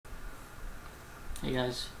Hey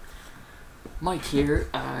guys, Mike here.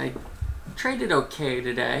 I traded okay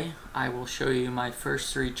today. I will show you my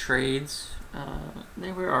first three trades.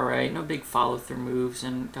 They were alright, no big follow through moves,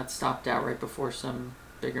 and got stopped out right before some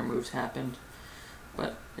bigger moves happened.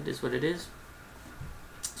 But it is what it is.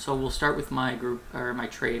 So we'll start with my group or my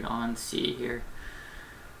trade on C here,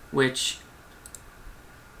 which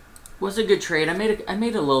was a good trade. I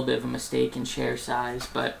made a little bit of a mistake in share size,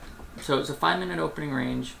 but so it's a 5-minute opening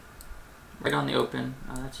range. Right on the open.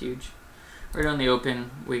 Oh, that's huge. Right on the open,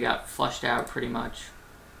 we got flushed out pretty much.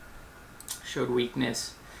 Showed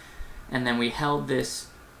weakness. And then we held this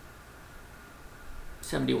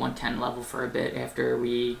 71.10 level for a bit after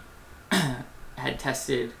we had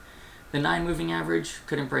tested the 9 moving average.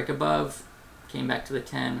 Couldn't break above. Came back to the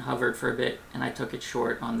 10, hovered for a bit, and I took it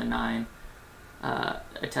short on the 9. A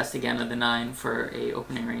test again of the 9 for a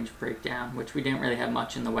opening range breakdown, which we didn't really have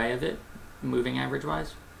much in the way of it, moving average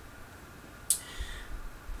wise.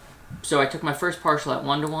 So I took my first partial at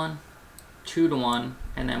 1-to-1, 2-to-1,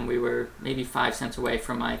 and then we were maybe 5 cents away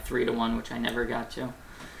from my 3-to-1, which I never got to.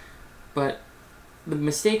 But the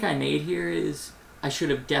mistake I made here is I should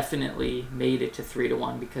have definitely made it to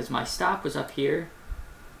 3-to-1 because my stop was up here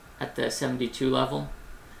at the 72 level,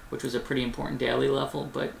 which was a pretty important daily level,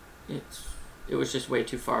 but it was just way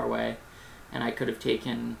too far away, and I could have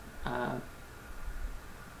taken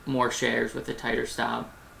more shares with a tighter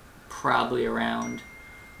stop, probably around,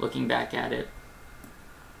 looking back at it,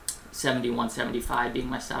 71.75 being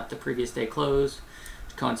my stop the previous day close,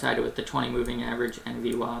 which coincided with the 20 moving average and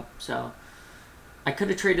VWAP. So I could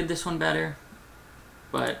have traded this one better,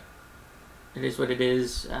 but it is what it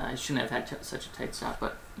is. I shouldn't have had such a tight stop,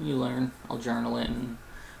 but you learn. I'll journal it and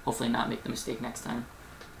hopefully not make the mistake next time.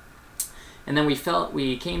 And then we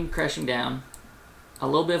came crashing down, a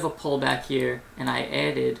little bit of a pullback here, and I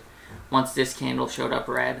added, once this candle showed up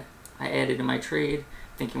red, I added in my trade,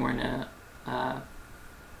 thinking we're gonna,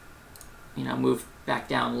 move back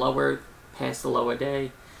down lower, past the lower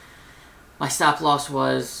day. My stop loss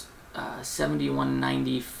was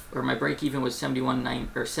 71.90, or my break even was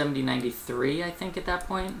 70.93, I think, at that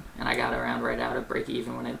point, and I got around right out of break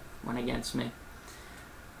even when it went against me.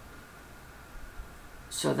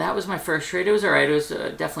 So that was my first trade. It was alright. It was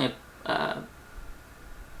definitely I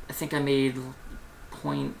think I made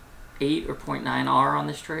 0.8 or 0.9 R on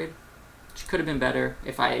this trade, which could have been better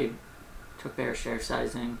if I took better share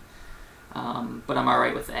sizing. But I'm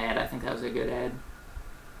alright with the ad. I think that was a good ad.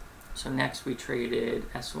 So next we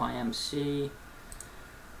traded SYMC,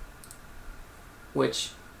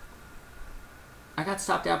 which I got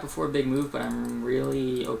stopped out before a big move, but I'm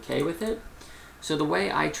really okay with it. So the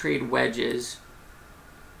way I trade wedges,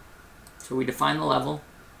 so we defined the level,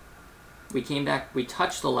 we came back, we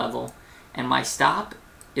touched the level, and my stop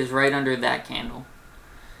is right under that candle.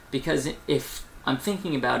 Because if I'm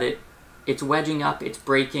thinking about it, it's wedging up, it's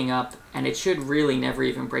breaking up, and it should really never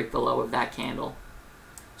even break the low of that candle.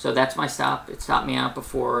 So that's my stop. It stopped me out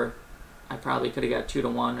before I probably could have got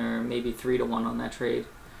 2-to-1 or maybe 3-to-1 on that trade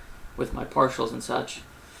with my partials and such.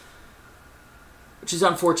 Which is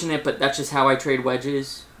unfortunate, but that's just how I trade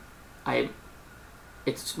wedges.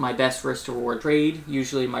 It's my best risk to reward trade.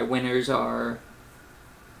 Usually my winners are,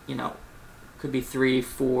 could be 3,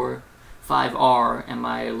 4, 5 R, and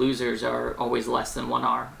my losers are always less than 1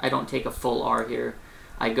 R. I don't take a full R here.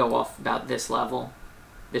 I go off about this level.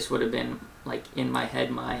 This would have been, like, in my head,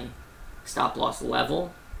 my stop loss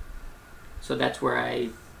level. So that's where I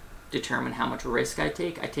determine how much risk I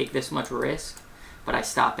take. I take this much risk, but I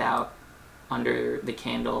stop out under the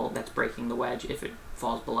candle that's breaking the wedge if it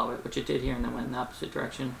falls below it, which it did here, and then went in the opposite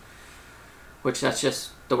direction. Which, that's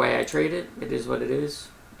just the way I trade it. It is what it is.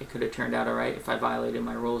 It could have turned out alright if I violated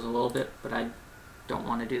my rules a little bit, but I don't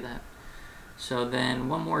want to do that. So then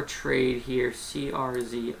one more trade here,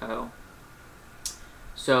 CRZO.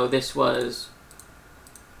 So this was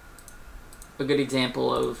a good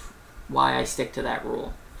example of why I stick to that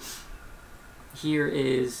rule. Here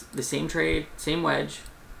is the same trade, same wedge,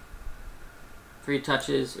 3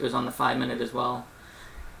 touches. It was on the 5-minute as well.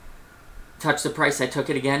 Touched the price, I took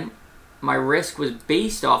it again. My risk was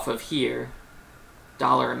based off of here,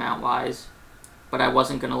 dollar amount wise, but I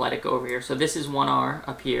wasn't going to let it go over here. So this is 1 R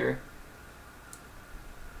up here,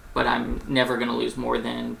 but I'm never going to lose more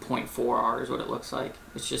than 0.4 R is what it looks like.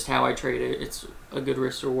 It's just how I trade it. It's a good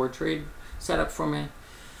risk reward trade setup for me.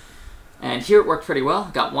 And here it worked pretty well.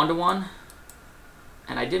 Got 1-to-1,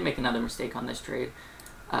 and I did make another mistake on this trade.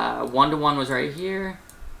 1-to-1 was right here,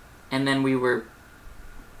 and then we were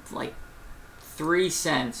like 3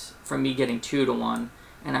 cents from me getting 2-to-1,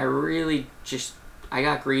 and I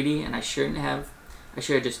got greedy, and I shouldn't have. I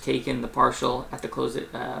should have just taken the partial at the close,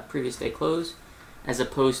 previous day close, as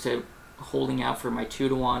opposed to holding out for my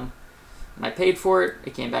 2-to-1. And I paid for it.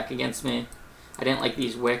 It came back against me. I didn't like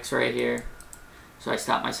these wicks right here, so I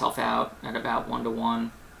stopped myself out at about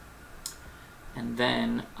 1-to-1. And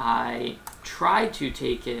then I tried to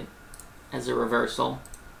take it as a reversal,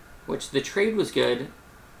 which the trade was good,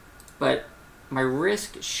 but my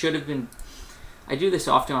risk should have been... I do this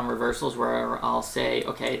often on reversals where I'll say,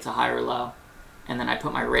 okay, it's a higher low, and then I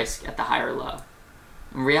put my risk at the higher low.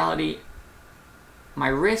 In reality, my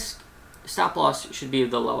risk stop loss should be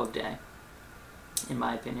the low of day, in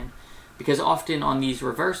my opinion, because often on these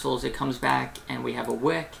reversals it comes back and we have a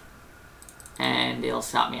wick and it'll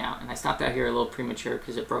stop me out. And I stopped out here a little premature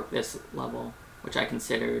because it broke this level, which I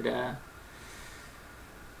considered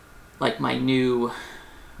like my new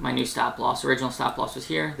stop loss. Original stop loss was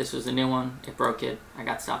here. This was the new one. It broke it. I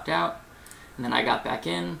got stopped out, and then I got back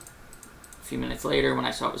in a few minutes later when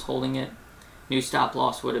I saw it was holding it. New stop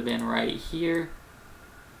loss would have been right here,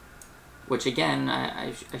 which again,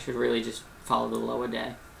 I should really just follow the low a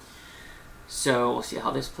day. So we'll see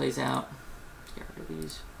how this plays out. Let's get rid of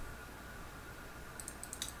these.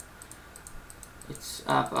 It's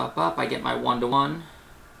up, up, up. I get my 1-to-1,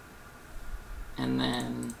 and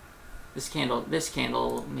then this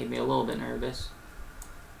candle made me a little bit nervous.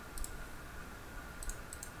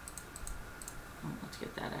 Oh, let's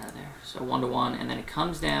get that out of there. So 1-to-1, and then it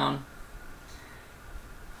comes down.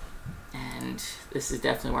 And this is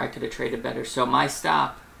definitely where I could have traded better. So my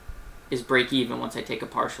stop is break even once I take a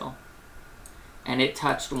partial. And it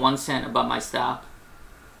touched 1 cent above my stop.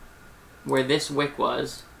 Where this wick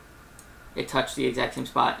was, it touched the exact same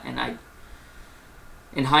spot. And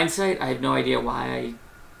in hindsight, I have no idea why I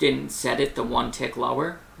didn't set it the 1 tick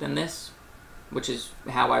lower than this, which is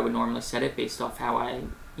how I would normally set it based off how I,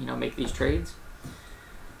 make these trades.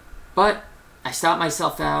 But I stopped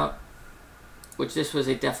myself out, which this was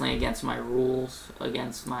definitely against my rules,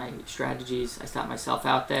 against my strategies. I stopped myself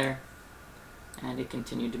out there, and it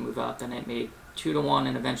continued to move up, and it made 2-to-1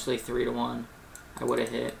 and eventually 3-to-1. I would have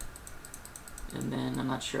hit. And then I'm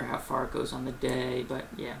not sure how far it goes on the day, but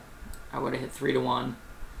yeah, I would have hit 3-to-1.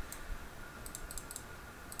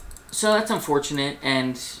 So that's unfortunate,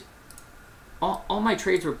 and all my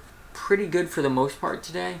trades were pretty good for the most part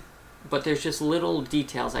today, but there's just little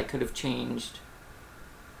details I could have changed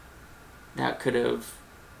that could have,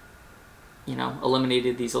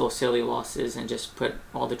 eliminated these little silly losses and just put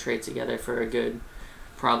all the trades together for a good,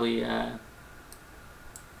 probably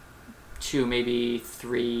 2, maybe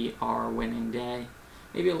 3 R winning day.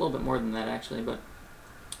 Maybe a little bit more than that actually, but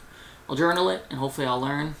I'll journal it and hopefully I'll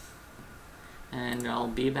learn. And I'll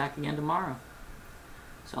be back again tomorrow.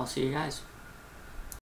 So I'll see you guys.